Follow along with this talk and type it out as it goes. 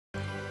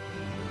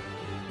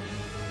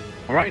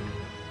Alright.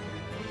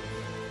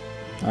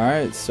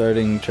 Alright,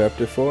 starting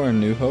Chapter 4, A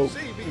New Hope.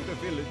 Saving the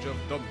village of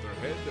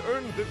Dunderhead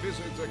earned the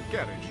wizards a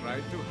carriage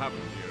ride to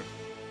Havenmere,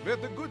 where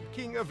the good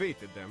king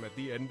awaited them at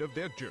the end of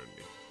their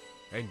journey.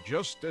 And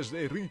just as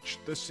they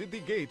reached the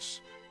city gates,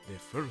 the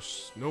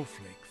first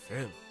snowflake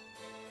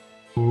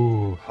fell.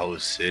 Ooh, how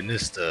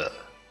sinister.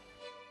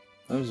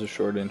 That was a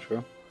short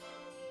intro.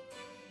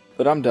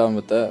 But I'm down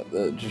with that.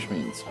 That just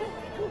means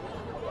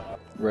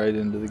right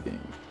into the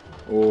game.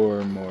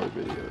 Or more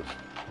videos.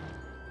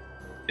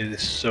 It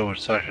is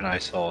such a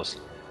nice horse.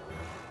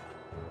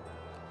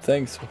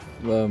 Thanks,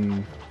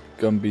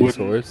 Gumby's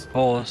horse.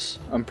 Horse.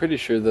 I'm pretty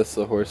sure that's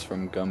the horse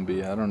from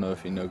Gumby. I don't know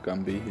if you know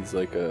Gumby. He's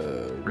like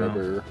a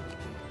rubber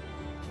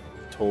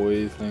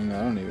toy thing. I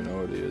don't even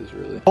know what he is,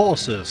 really.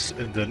 Horses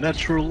in the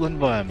natural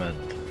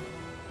environment.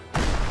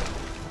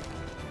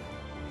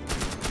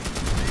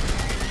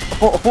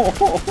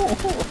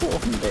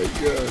 Oh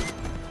my god.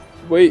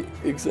 Wait,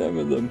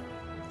 examine them.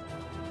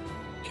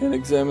 Can't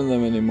examine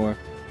them anymore.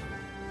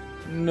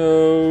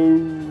 No.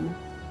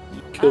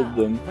 You killed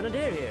them.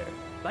 Panadere here.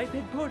 Life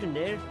important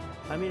there.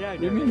 I mean, What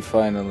do you mean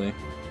finally?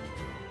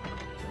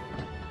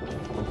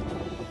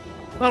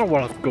 I don't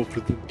want to go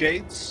through the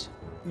gates.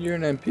 You're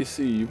an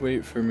NPC. You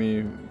wait for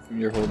me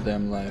your whole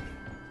damn life.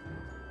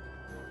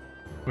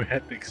 We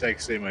had the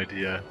exact same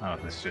idea. Oh,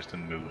 this is just a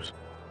moose.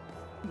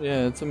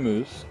 Yeah, it's a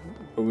moose.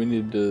 But we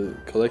need to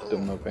collect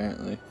them,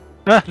 apparently.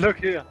 Ah, look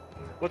here.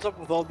 What's up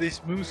with all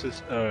these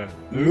mooses?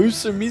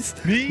 Moose or meese?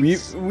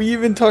 Meese? We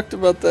even talked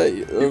about that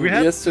we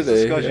had yesterday.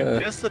 this discussion Yeah.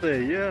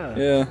 yesterday, yeah.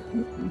 Yeah.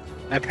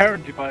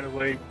 Apparently, by the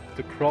way,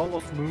 the crawl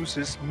of moose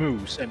is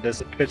moose, and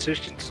there's a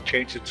petition to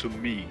change it to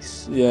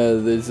meese. Yeah,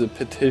 there's a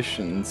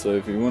petition, so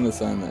if you want to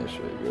sign that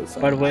shit, go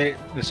sign By the it. way,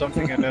 there's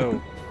something I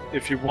know.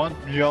 If you want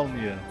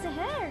Mjolnir, It's a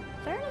hare.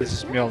 Fairly this is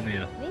small.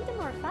 Mjolnir. Made them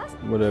more fast.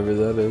 Whatever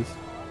that is.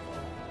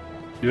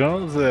 You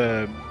know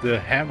the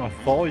hammer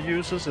Thor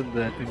uses in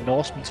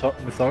Norse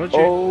mythology?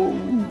 Oh,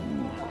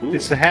 cool.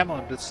 It's the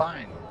hammer, the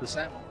sign, the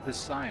sign.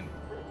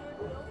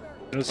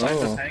 You know the sign Oh.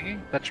 that's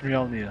hanging? That's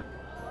Mjolnir.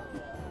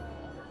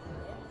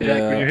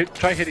 Yeah. When you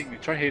try hitting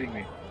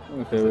me.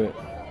 Okay, wait.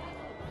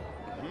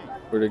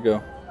 Where'd it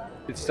go?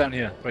 It's down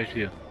here, right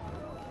here.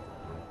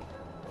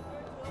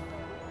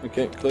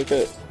 Okay, click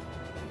it.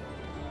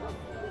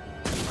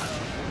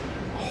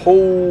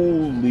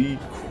 Holy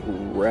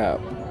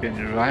crap. Can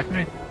you revive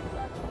me?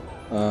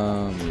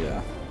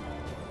 Yeah.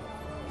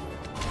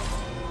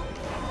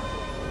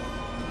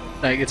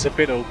 Like, it's a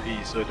bit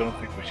OP, so I don't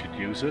think we should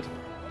use it.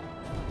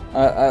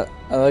 I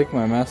like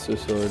my Master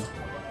Sword.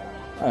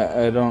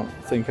 I don't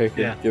think I could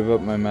Yeah. give up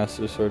my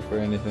Master Sword for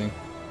anything.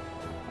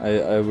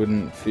 I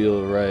wouldn't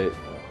feel right.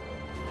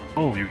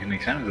 Oh, you can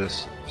examine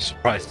this.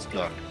 Surprise, it's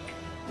locked.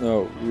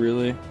 Oh,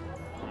 really?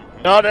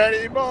 Not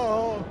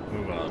anymore!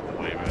 Move on the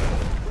way, man.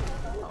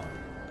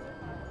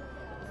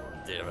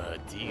 There are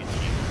deeds.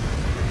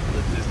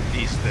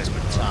 These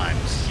desperate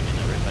times. Giving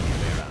everybody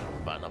their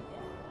banner.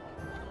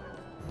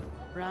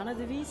 Rana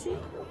the VC?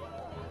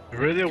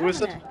 Really a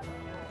wizard?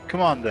 Come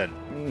on then.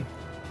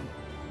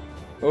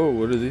 Oh,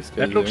 what are these guys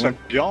That looks doing?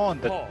 like Bjorn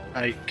that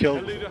I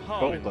killed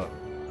Boulder.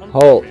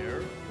 Halt!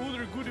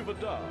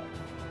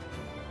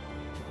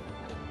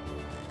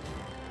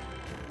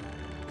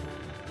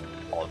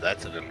 Oh,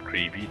 that's a little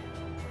creepy.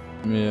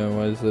 Yeah,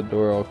 why is the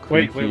door all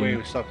creaky?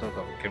 Wait, stop.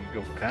 Can we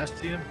go past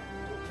him?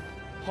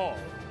 Halt.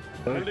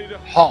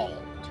 Halt!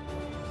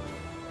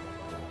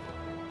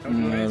 Don't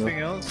do No. anything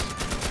else?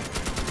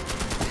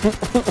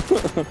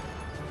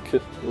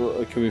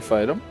 Can we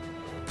fight him?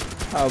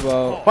 How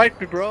about...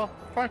 Fight me, bro!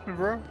 Fight me,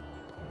 bro!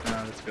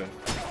 Nah, let's go.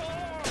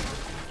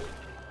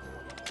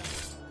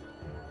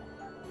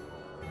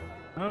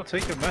 Oh,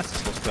 take your master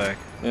sword back.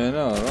 Yeah,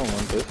 no, I don't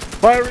want this.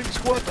 Firing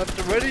squad at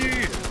the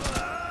ready!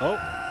 Oh,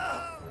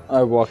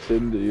 I walked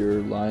into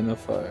your line of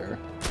fire.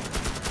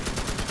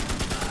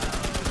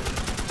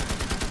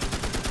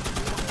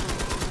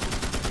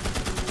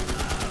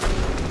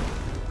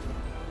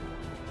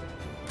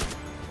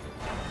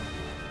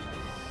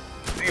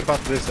 think about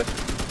this,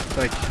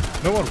 like,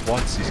 no one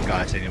wants these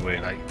guys anyway,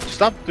 like,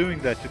 stop doing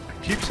that, you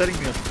keep setting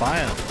me on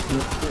fire.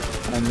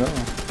 I know.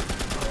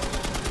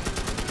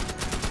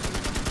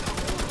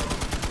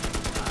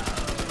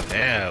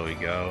 There we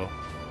go.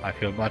 I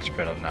feel much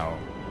better now.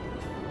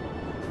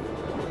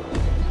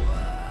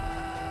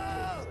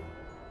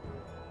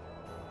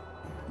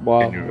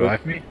 Wow. Can you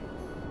revive me?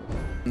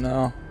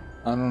 No,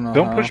 I don't know.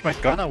 Don't push my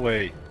gun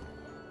away.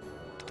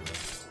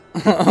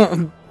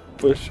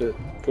 Push it.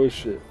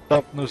 Push it.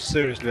 Stop, no,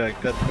 seriously, like,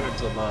 that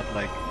hurts a lot,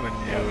 like,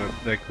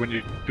 when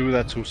you do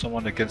that to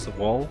someone against the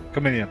wall.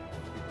 Come in here.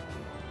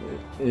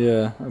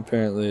 Yeah,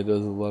 apparently it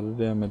does a lot of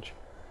damage.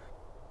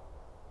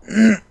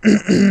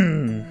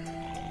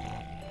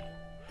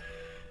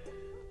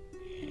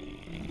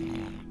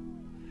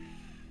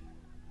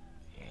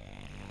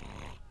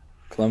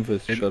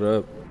 Klumpfisk, shut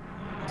up.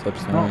 Stop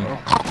snoring.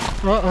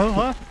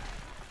 What?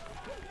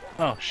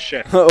 Oh,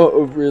 shit.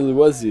 Oh, it really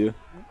was you.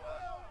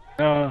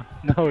 No,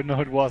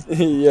 it wasn't.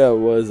 Yeah, it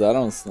was. I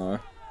don't snore.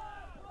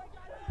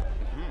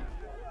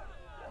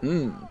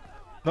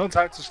 No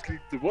time to sleep.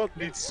 The world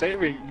needs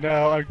saving.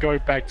 No, I'm going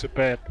back to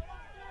bed.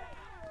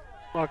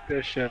 Fuck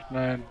this shit,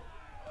 man.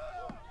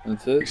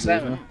 That's it?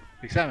 Examine.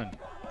 Examine.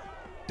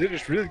 It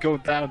is really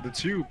going down the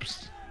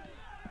tubes.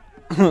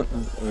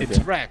 Okay.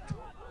 Interact.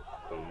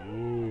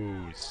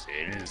 Ooh,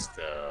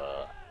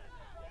 sinister.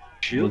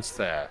 Shield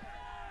staff.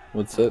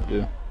 What's that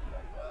do?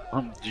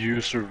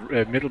 Use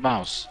middle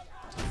mouse.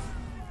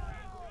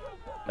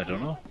 I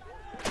don't know.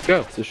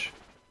 Go.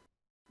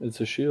 It's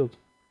a shield.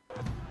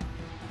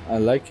 I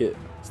like it.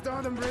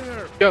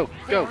 Go,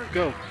 go,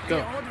 go,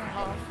 go.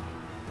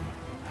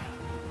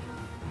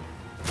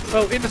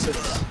 Oh,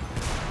 innocence.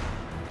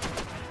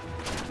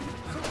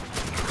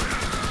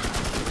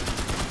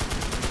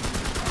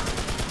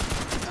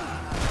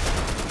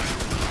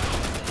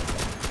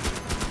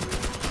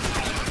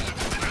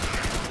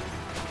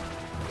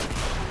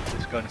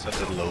 This gun is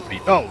at a low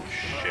beat. Oh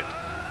shit.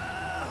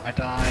 I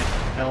died.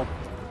 Help.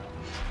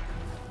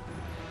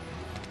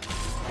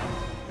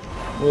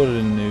 What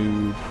a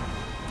noob.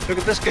 Look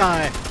at this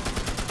guy.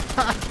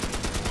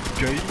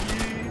 Gay.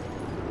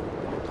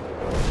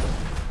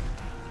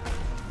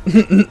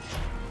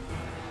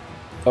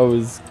 I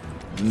was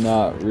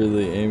not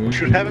really aiming. We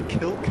should have a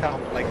kill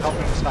count, like how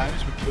many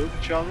times we killed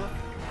each other.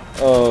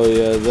 Oh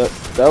yeah,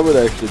 that would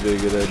actually be a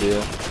good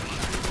idea.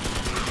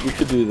 We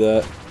could do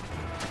that.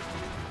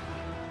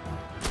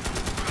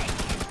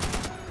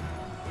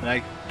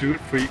 Like, do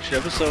it for each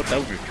episode, that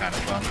would be kind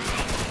of fun.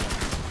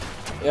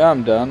 Yeah,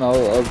 I'm down.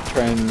 I'll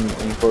try and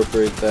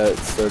incorporate that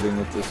starting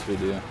with this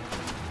video.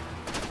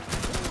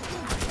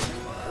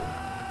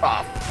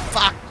 Oh,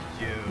 fuck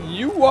you.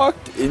 You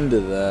walked into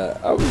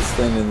that. I was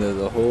standing there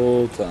the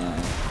whole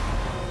time.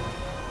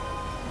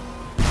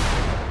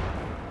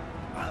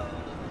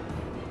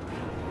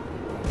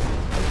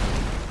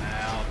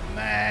 Help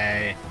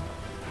me.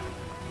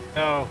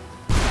 No.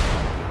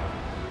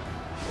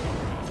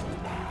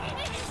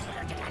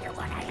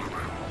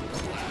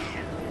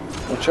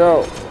 Watch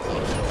out.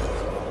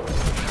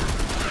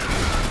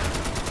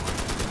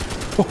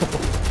 I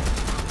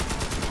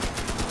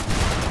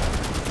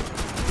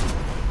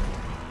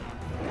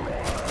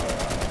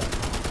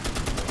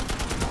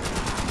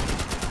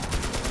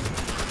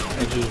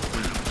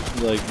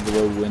just like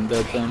blow wind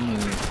at them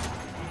and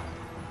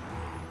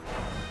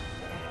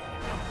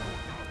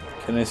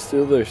can I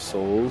steal their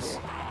souls?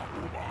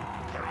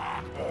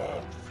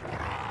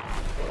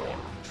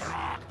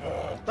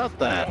 Not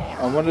that.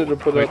 I wanted to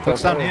put Wait, out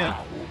what's that down wall. here?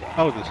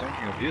 Oh, there's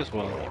something up here as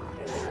well.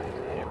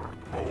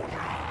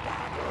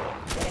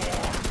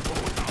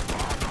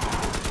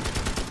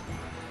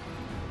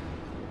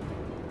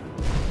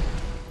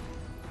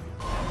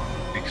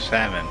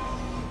 Examine.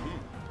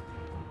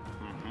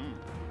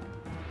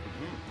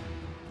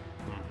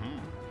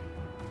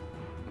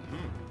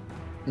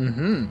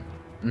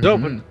 No,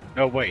 but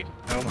no, wait,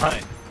 no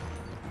mind.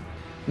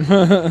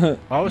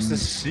 How is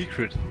this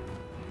secret?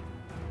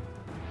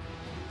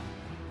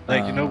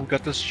 Like, you know, we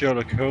got this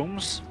Sherlock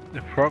Holmes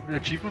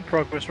achievement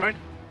progress, right?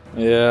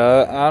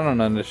 Yeah, I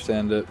don't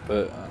understand it,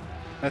 but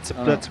That's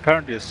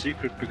apparently a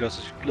secret because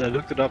I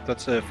looked it up.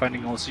 That's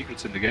finding all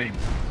secrets in the game.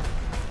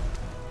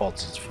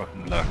 False, it's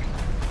fucking luck.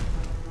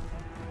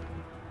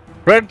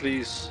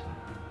 Friendlies.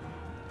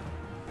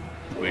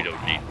 We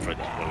don't need friends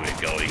where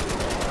we're going.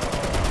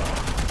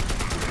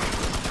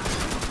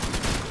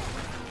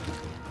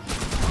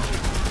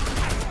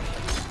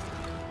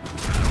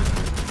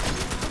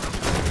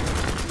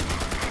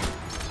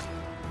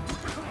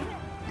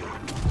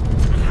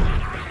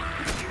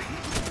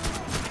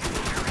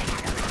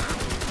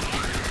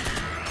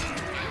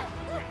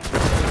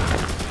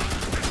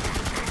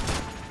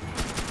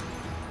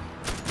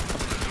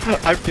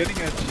 I'm getting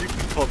an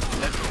achievement called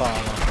Net Farmer.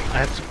 I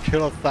have to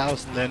kill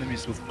 1,000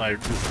 enemies with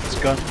this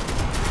gun.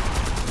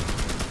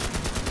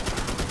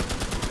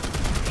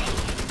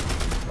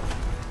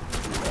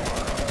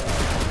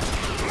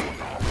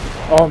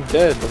 oh, I'm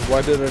dead.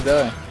 Why did I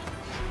die?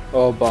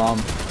 Oh,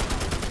 bomb.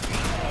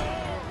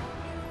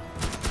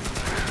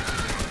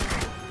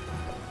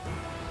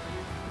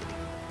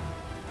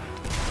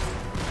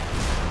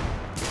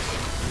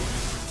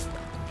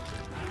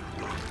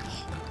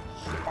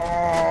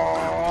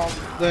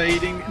 Oh, they're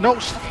eating. No,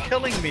 stop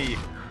killing me!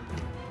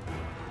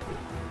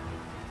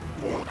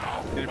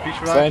 Can you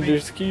please revive me?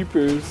 Finders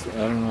keepers. I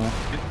don't know.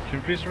 Can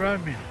you please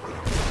revive me?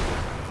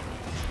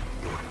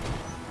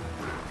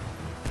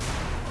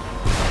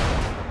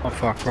 Oh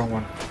fuck, wrong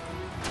one.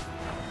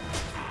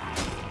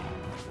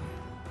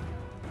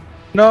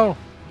 No!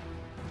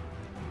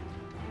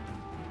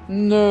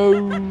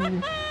 No.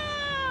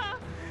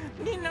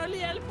 Din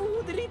olja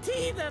boder I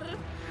tider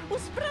och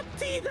spratt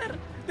tider.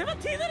 Det var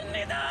tider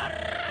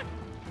nedar.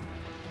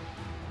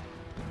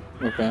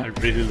 Okay. I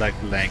really like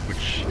the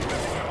language.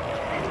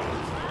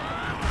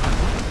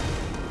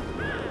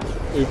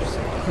 Oops.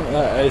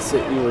 I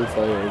set you on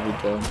fire every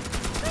time.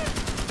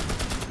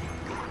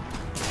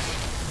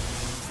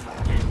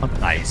 Oh,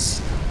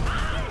 nice.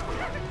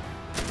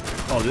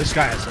 Oh, this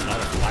guy has a lot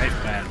of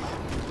life, man.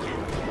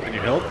 Can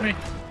you help me?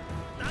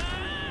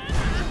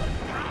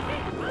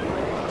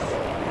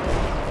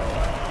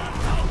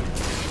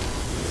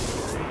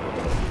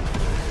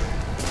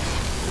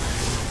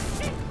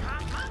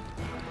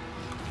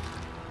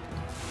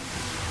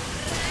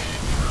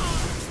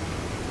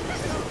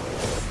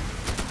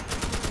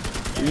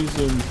 Use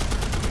him.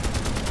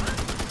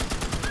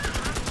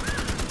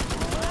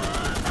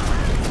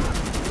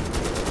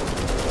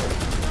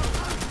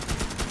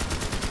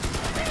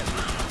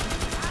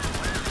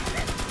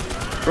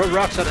 Throw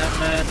rocks at him,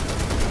 man.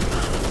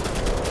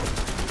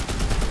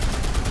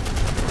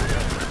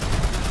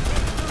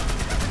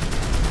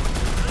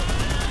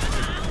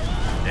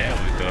 There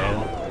we go.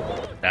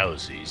 That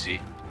was easy.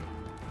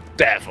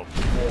 Staff of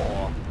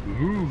War.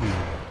 Ooh.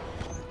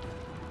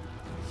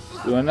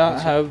 Do I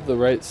not have the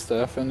right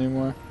staff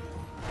anymore?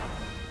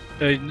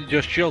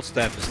 Your shield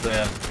staff is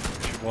there,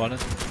 if you want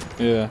it.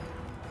 Yeah.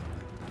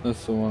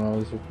 That's the one I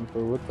was looking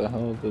for. What the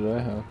hell did I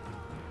have?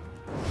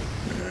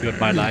 You got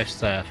my life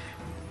staff.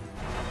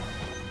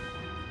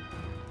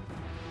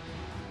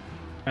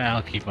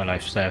 I'll keep my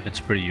life staff, it's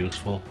pretty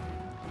useful.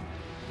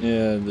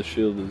 Yeah, the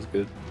shield is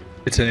good.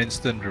 It's an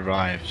instant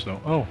revive, so...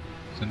 Oh!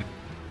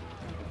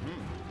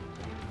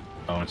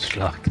 Oh, it's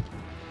locked.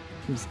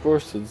 Of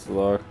course it's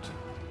locked.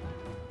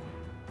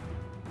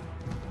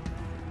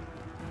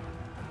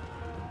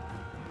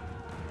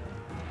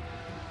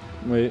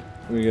 Wait,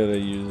 we gotta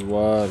use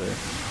water.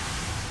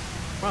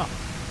 Well,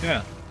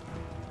 yeah.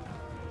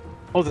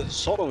 Oh, there's a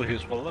sword over here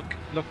as well. Look,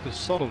 there's a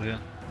sword over here.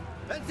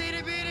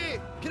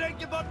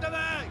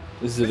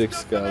 Is it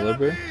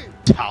Excalibur?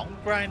 Town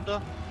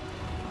grinder?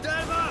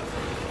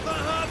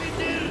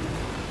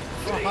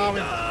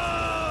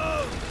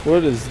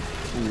 What is...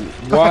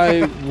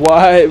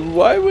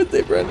 Why would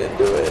they run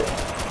into it?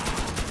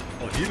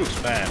 Oh, he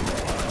looks mad.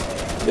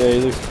 Yeah, he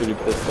looks pretty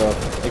pissed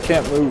off. I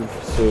can't move,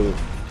 so...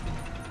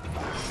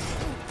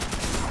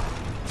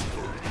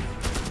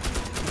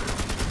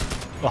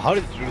 Well, how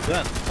did you do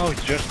that? Oh,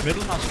 it's just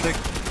middle mouse click.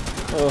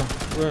 Oh,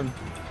 run.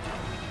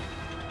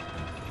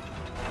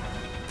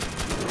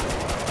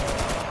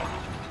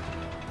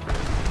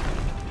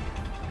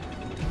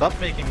 Stop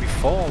making me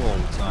fall all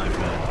the time,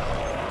 man.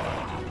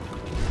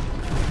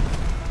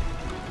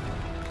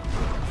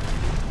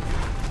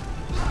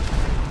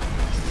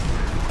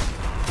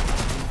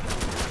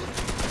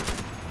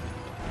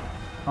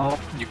 Oh,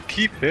 you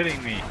keep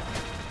hitting me.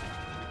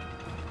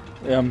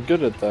 Yeah, I'm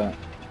good at that.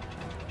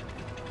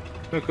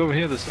 Look over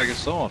here, there's like a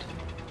sword.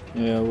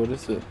 Yeah, what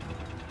is it?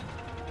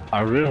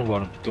 I really don't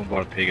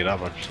want to pick it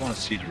up, I just want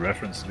to see the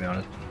reference, to be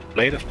honest.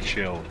 Blade of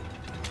Chill.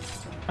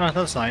 Ah,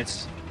 that's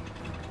nice.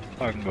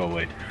 Oh, I can go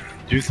away.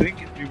 Do you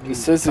think you will It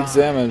says die?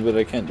 examine, but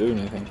I can't do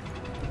anything.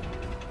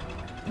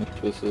 I'm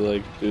supposed to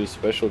like do a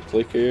special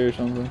click here or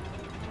something?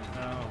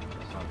 No,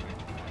 that's not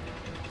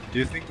good. Do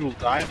you think we'll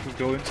die if we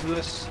go into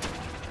this?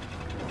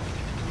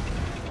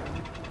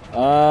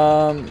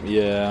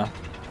 Yeah.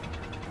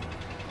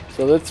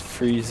 So let's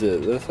freeze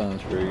it. That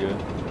sounds pretty good.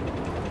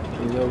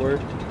 Does that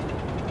work?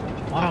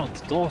 Wow,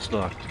 the door's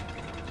locked.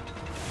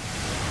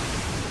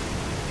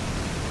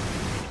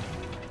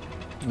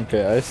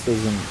 Okay, ice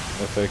doesn't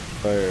affect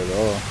fire at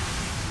all.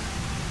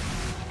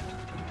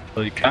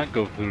 Well, you can't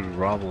go through the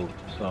rubble,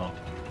 so...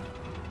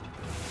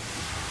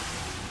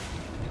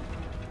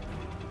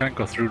 Can't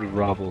go through the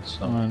rubble,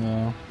 so... I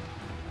know.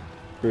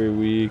 Very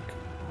weak.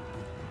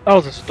 Oh,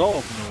 there's a door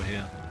open over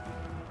here.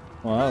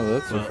 Wow,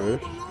 that's a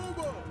first.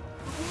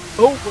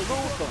 Over!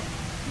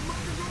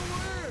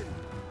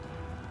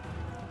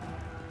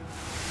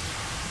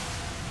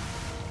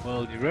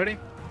 Well, you ready?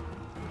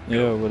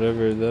 Yeah,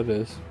 whatever that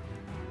is.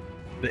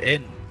 The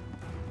inn.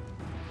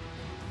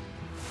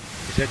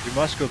 He said you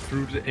must go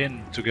through the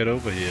inn to get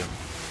over here.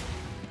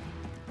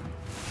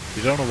 If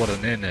you don't know what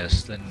an inn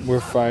is, then...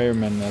 We're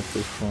firemen at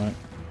this point.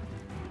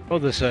 Oh,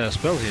 there's a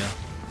spell here.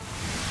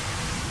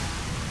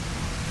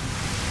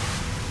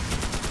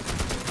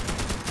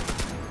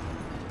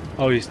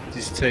 Oh, he's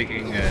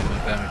taking no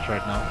damage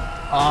right now.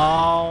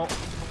 Oh!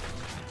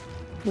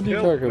 What are you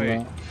Help talking me.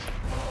 about?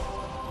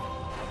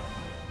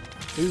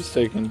 He's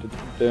taking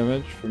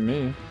damage from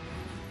me.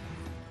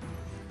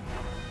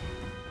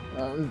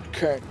 I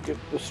can't get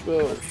the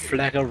spell.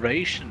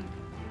 Flagration.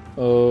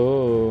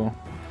 Oh.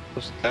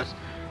 What's that?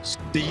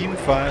 Steam,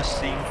 fire,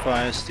 steam,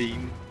 fire,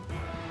 steam.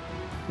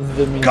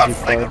 That means you fire.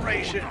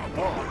 Conflagration!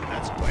 Oh,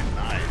 that's quite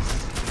nice.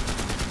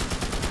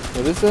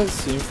 What is that?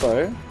 Steam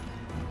fire?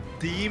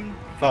 Steam,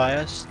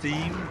 fire,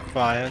 steam,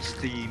 fire,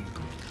 steam.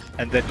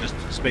 And then just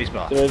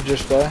spacebar. Did I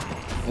just die?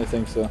 I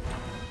think so.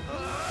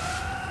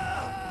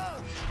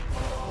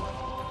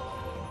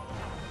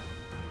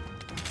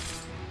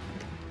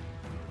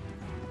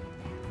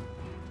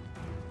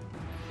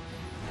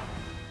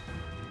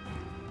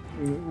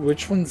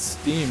 Which one's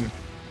steam?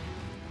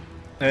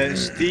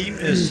 Steam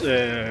is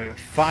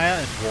fire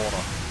and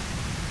water.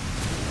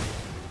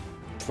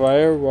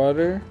 Fire,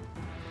 water?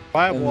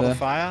 Fire, And water, then-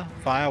 fire,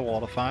 fire,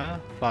 water, fire,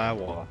 fire,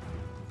 water.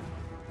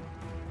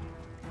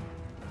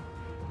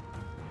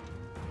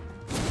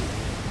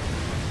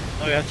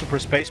 Oh, you have to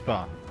press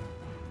spacebar.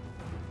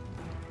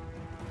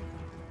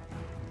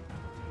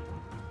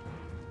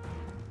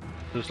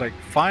 There's like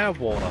fire,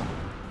 water,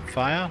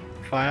 fire,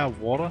 fire,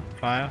 water,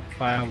 fire,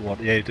 fire,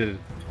 water. Yeah, you did it.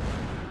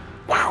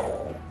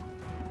 Wow.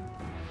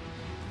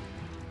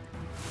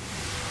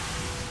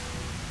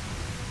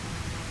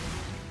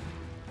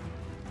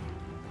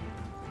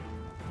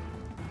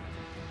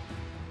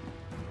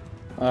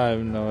 I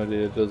have no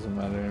idea. It doesn't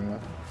matter anymore.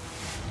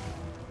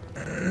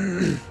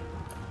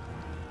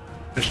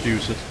 Just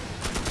use it.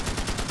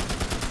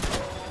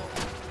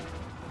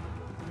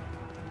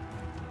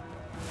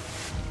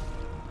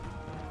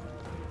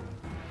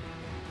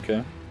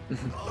 Okay.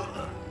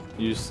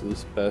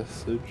 Useless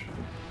passage.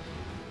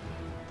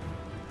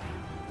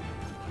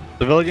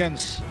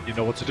 Civilians, you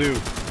know what to do.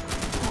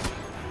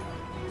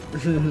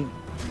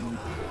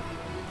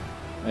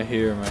 I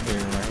hear him, I hear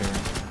him, I hear him.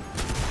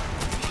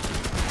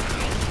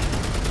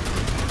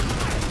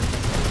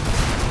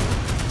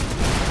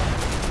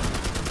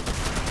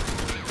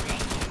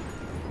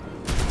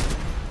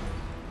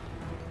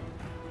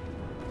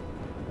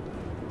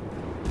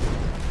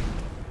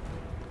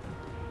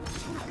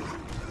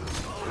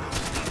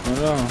 Oh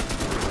no.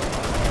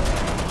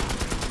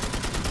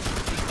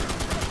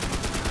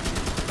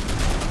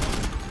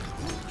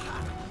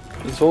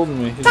 He's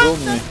holding me, he's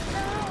holding me.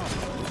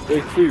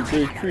 Break free,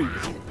 break free.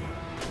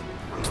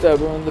 Stab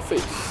her in the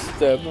face,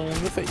 stab her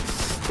in the face,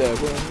 stab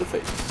her in the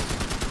face.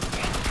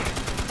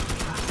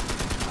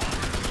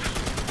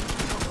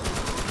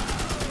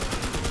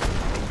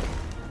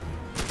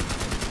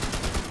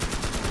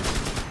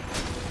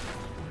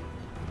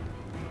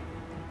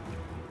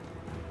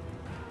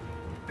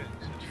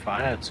 If I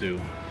had to.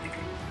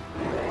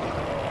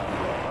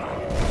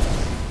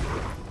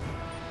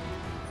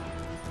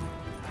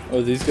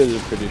 Oh, these guys are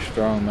pretty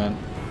strong, man.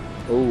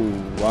 Oh,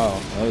 wow,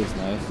 that was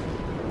nice.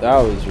 That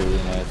was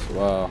really nice,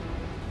 wow.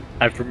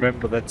 I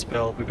remember that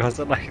spell because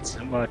I like it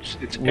so much.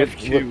 It's What-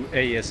 FQ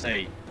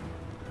ASA.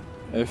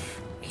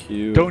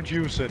 FQ. Don't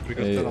use it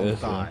because then I'll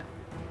ASA. die.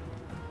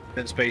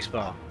 Then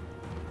spacebar.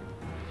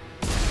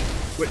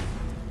 Wait.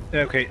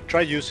 Okay,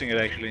 try using it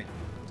actually.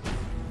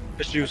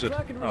 Just use it.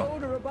 Rock and Oh.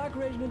 road or a back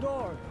raging the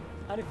door.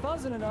 And if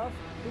wasn't enough,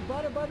 we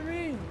bought a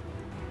battery.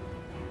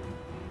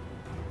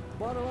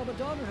 Bottle of a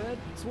Donnerhead,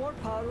 sword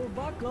powder,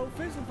 back glow,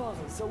 fizzle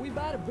puzzle. So we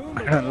bought a boom.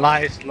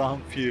 Nice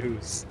long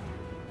fuse.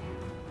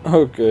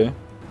 Okay.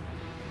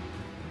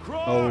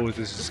 Oh,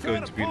 this is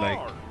going to be like.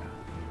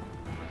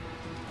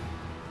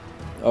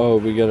 Oh,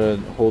 we gotta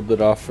hold it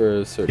off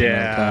for a certain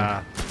amount of Yeah.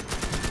 time.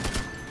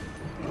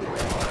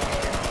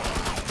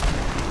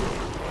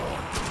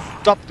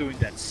 Stop doing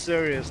that,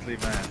 seriously,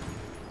 man.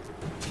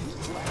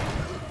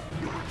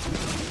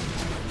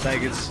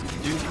 Like it's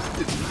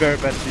very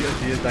bad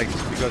idea, like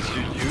because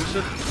you use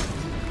it,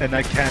 and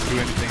I can't do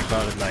anything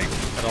about it, like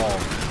at all.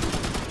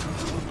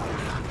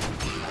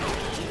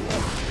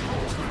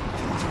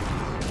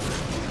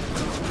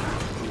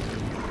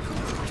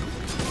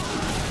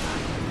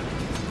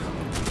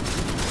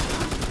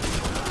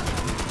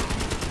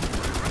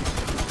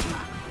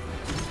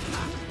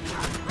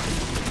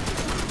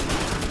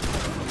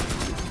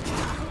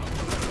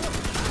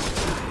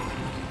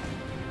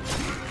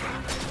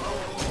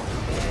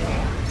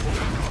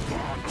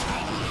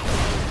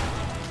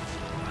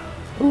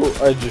 Oh,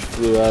 I just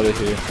flew out of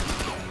here.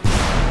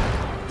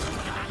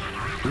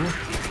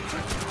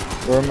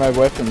 Where are my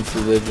weapons?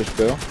 Did they just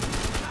go?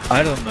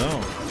 I don't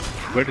know.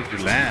 Where did you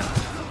land?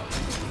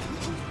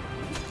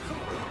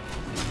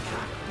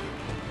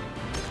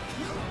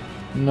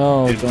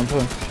 No, don't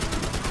tell me.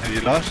 Have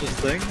you lost those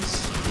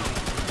things?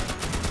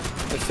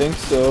 I think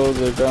so.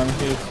 They're down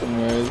here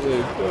somewhere.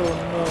 Oh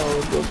no,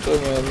 don't tell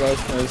me I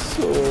lost my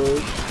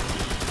sword.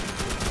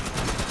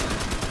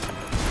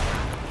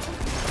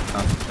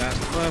 That's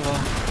clever.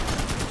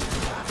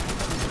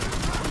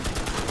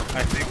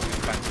 I think we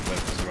can find some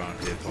weapons around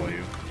here for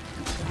you.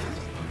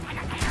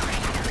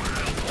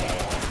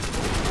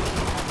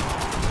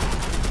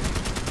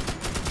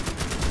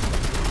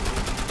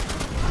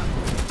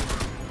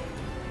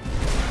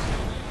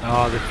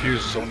 Oh, the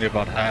fuse is only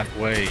about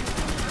halfway.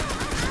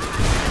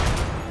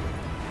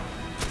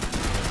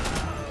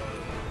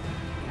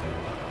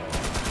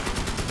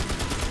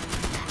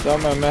 Not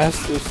my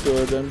master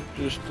sword, I'm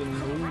just a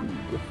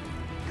noob.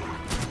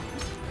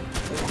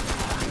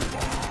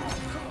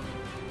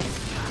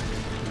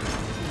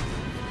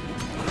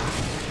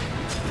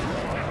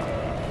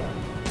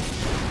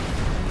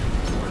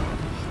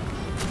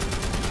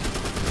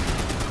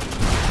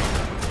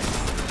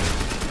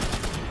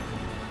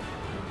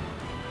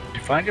 Did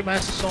you find your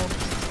master sword?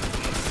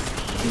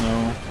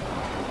 No.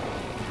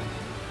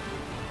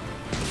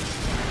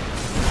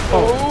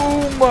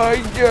 Oh my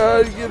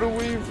god, get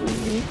away from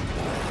me.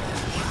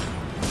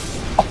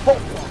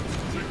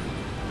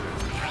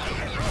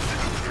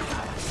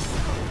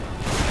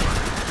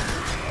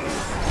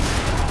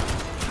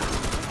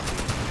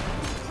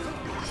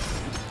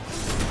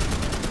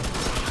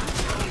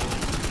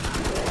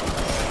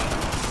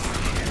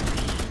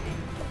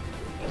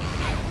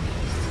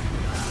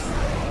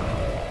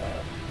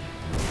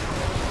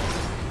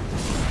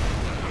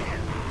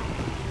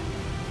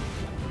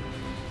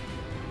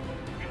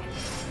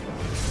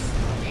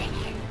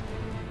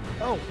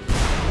 Oh!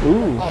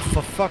 Ooh. Oh,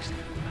 for fuck's sake.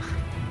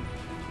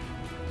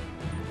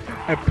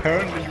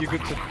 Apparently you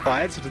get to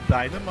fire to the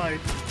dynamite.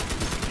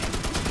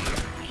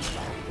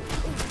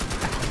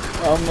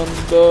 I'm gonna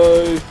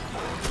die.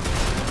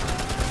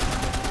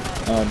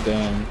 Oh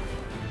damn.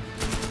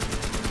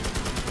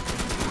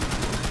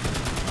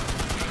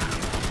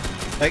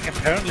 Like,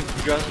 apparently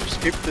you just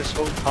skip this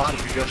whole part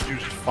if you just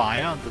use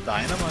fire on the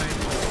dynamite.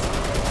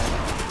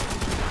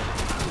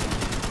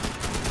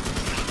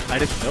 I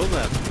didn't know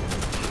that.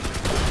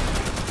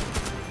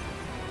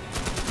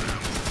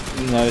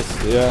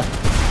 Nice, yeah.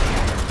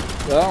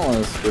 I don't want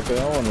to skip it,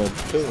 I want to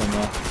kill him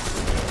now.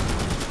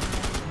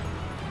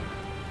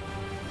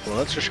 Well,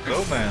 let's just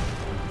go, man.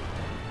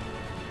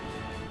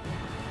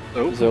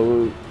 Oh. Is that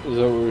what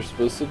we're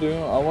supposed to do?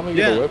 I want to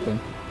get a weapon.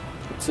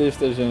 Let's see if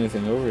there's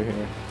anything over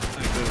here.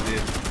 Good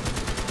idea.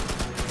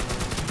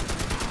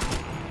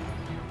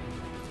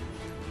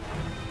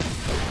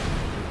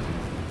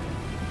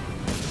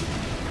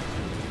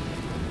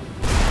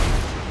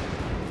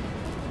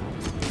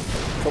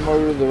 Come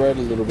over to the right a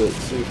little bit,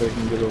 see if I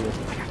can get over.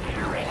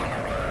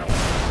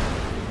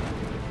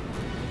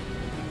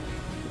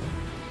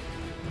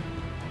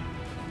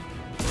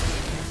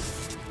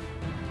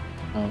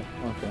 Oh,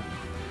 okay.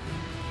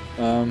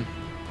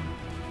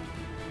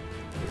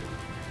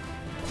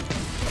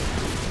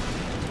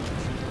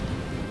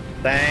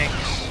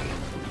 Thanks.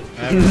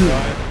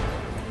 Everyone.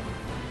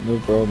 No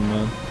problem,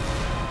 man.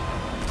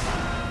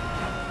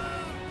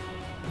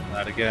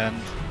 Not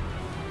again.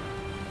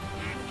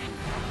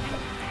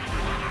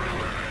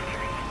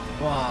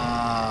 Come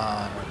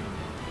on.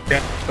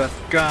 Get that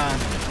gun.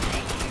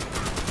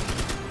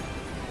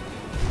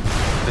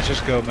 Let's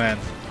just go, man.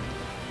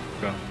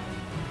 Go.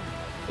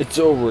 It's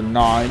over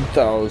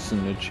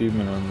 9,000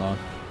 achievement unlocked.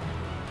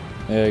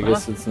 Yeah, I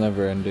guess it's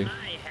never ending.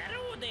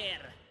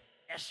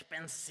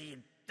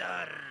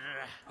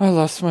 I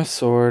lost my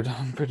sword.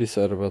 I'm pretty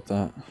sad about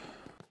that.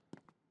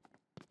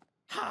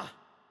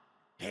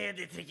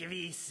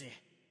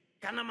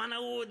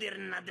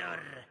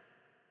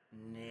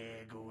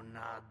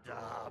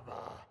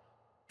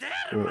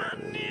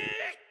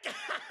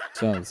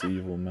 Sounds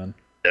evil, man.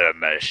 The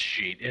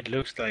machine. It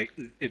looks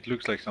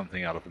like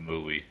something out of a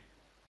movie.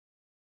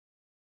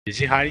 Is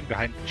he hiding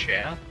behind the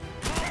chair?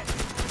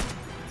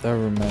 That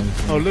reminds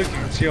me. Oh look, you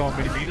can see how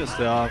many meters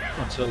there are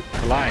until it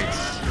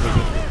collides.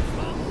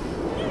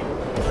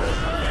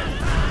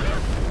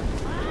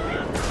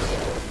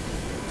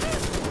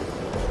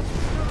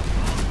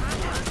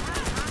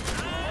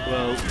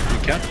 Well, we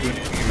can't do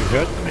anything. You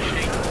heard the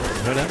machine?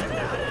 You heard him?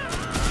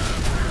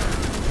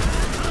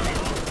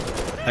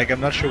 Like, I'm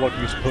not sure what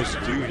we're supposed to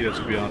do here,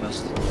 to be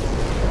honest.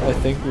 I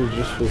think we're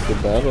just supposed to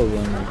battle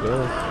them, I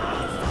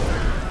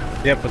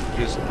guess. Yeah, but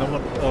there's no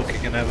one... Okay,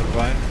 can I have a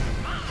revive?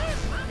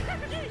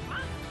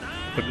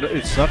 But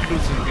it's not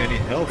losing any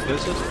health,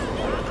 is it?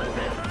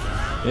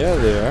 Yeah,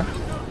 they are.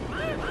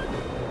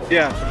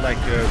 Yeah, but like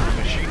the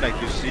machine, like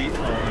you see...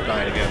 Oh, I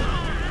died again.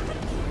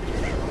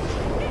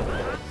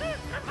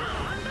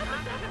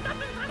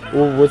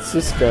 Well, what's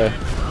this guy?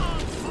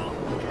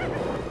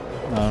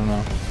 I don't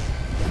know.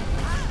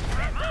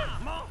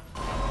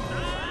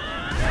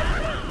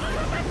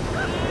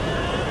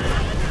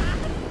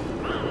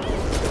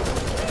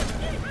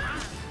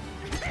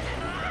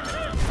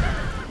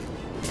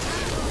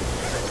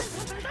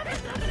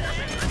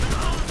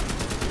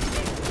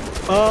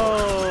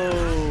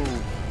 Oh!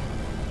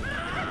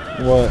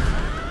 What?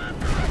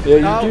 Yeah,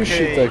 you do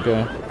shoot that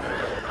guy.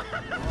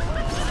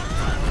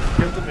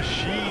 Kill the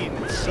machine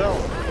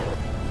itself.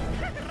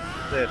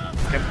 There.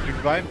 Can you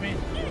revive me?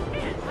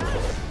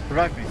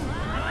 Revive me.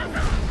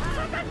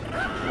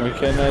 Why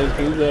can't I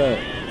do that?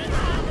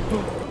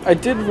 I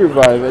did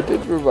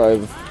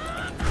revive.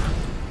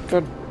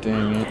 God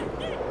dang it.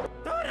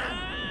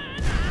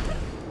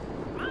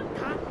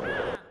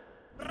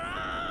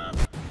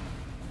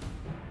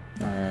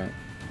 Alright.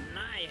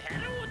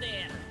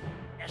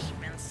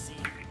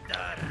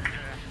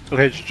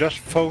 Okay, just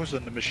focus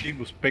on the machine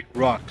with big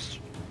rocks.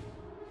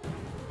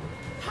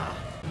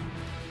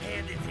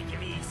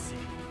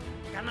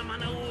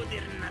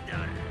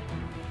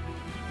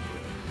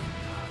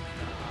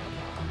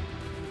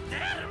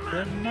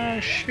 The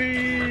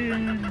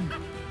machine!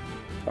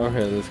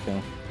 Okay, let's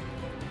go.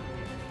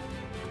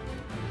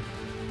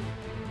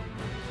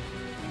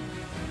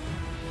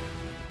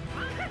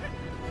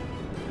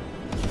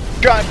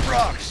 Giant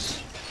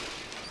rocks!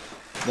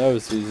 That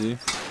was easy.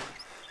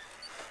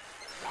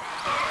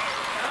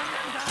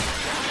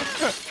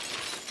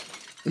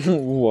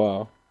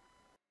 Wow.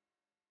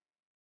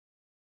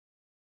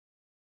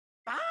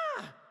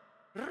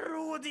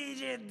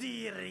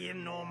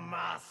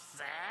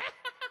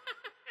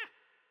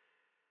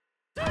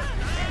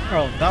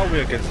 Oh, now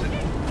we're against it.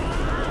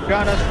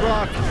 Giant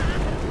rock!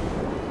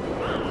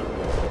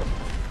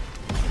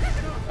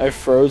 I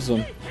froze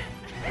him.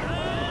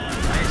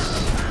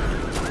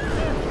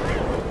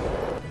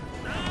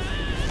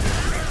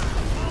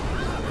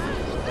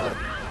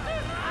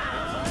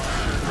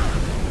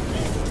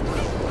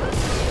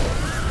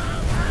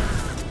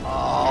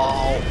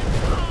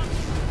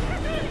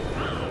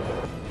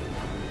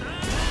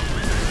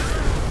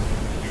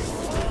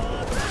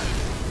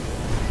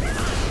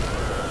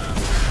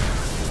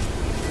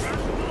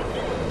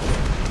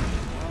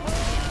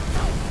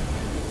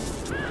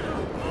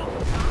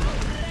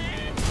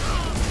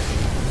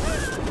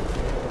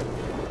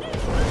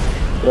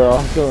 They're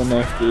all going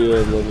after you a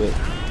little bit.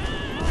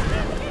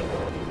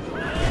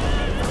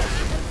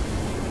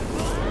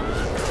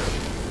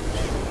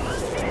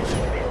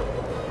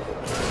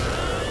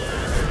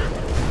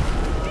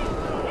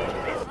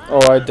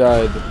 Oh, I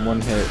died.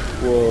 One hit.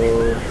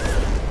 Whoa.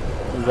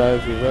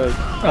 Revive.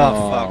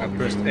 Oh fuck, I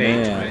pressed A too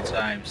man. many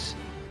times.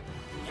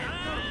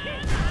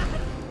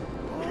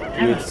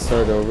 You have to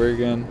start over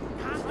again.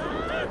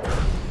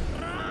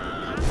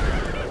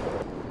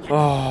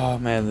 Oh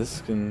man,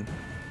 this can.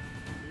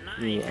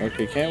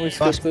 Okay, can't we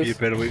skip Must be a this?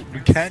 better way. We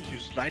can't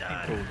use lightning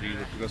bolt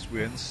either because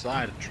we're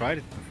inside. I tried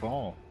it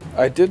before.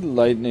 I did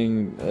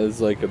lightning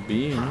as like a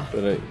beam,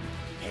 but I.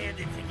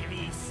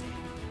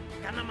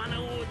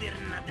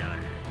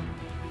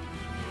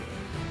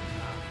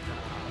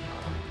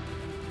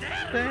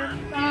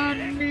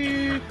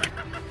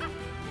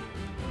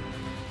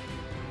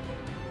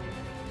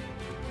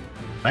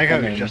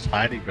 Magicka is just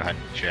hiding behind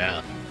the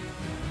chair.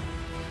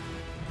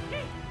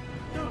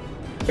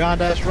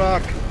 Behind us,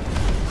 rock!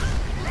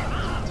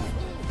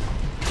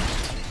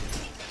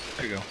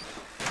 There you go.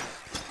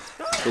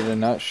 Did I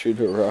not shoot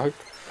a rock?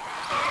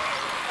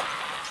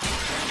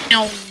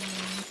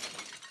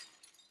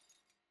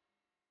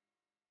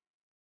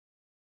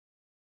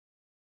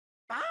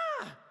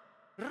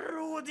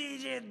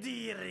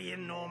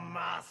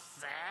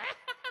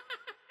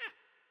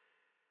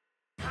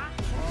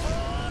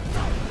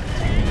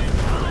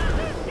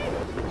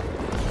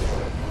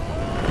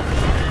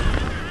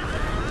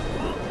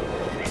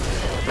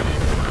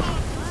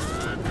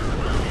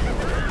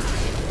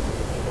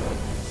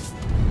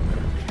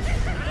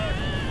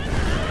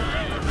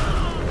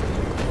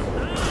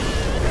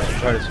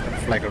 Try this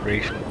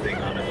conflagration thing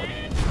on it.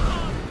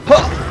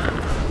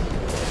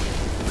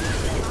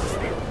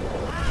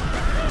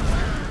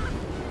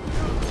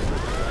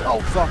 Oh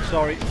fuck,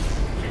 sorry.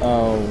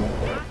 Oh.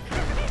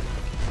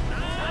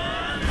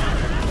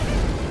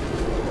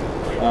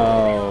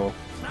 Oh.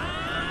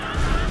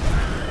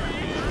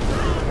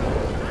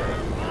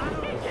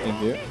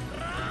 Thank you.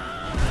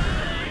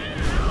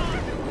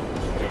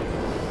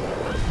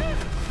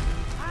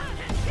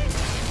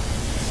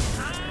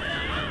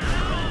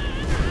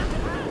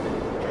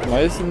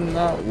 Why is it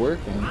not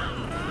working?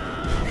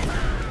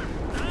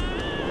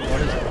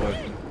 What is it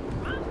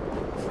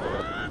working?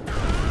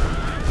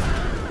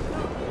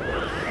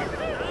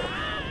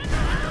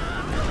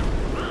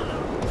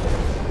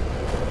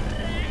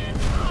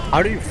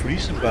 How do you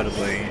freeze them, by the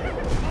way?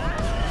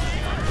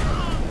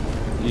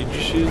 You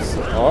choose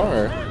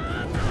R.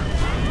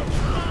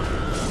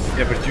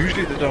 Yeah, but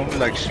usually that only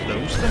like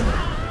slows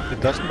them. It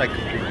doesn't like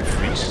completely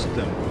freeze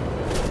them.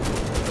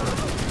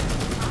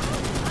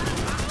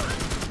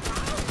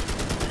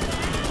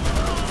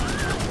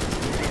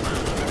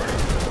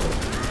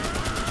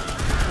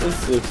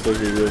 This looks like a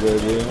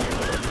good idea.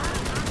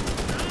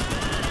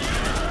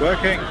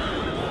 Working!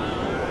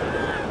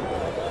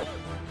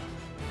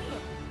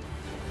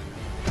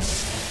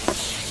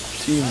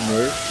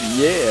 Teamwork.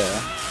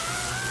 Yeah.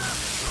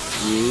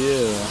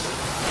 Yeah.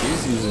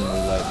 He's using the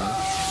lightning.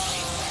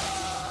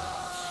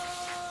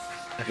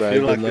 I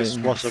feel like this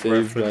lightning, was a saved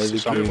by reference the to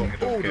something king. we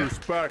don't Order get.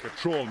 spark a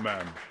troll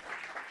man.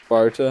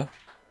 Sparta.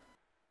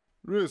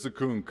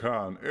 Rizikun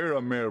Khan,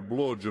 era mer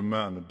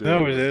blodgeman.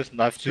 No, it isn't.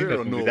 I've seen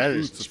that movie. That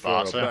isn't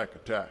Sparta. Back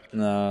attack.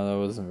 No, that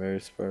wasn't very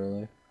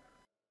Sparta-like.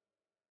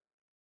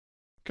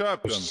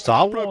 Captain,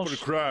 Star prep for Wars? the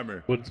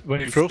crimer. When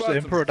he throws the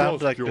Emperor down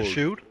to like the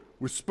chute?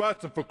 We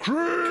spots him for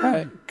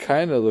cream.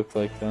 Kinda looked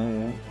like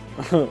that,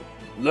 yeah.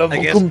 Level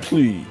I guess-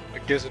 complete. I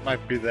guess it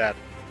might be that.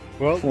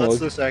 Well, Well,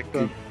 that's this act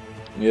then.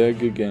 Yeah,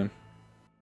 good game.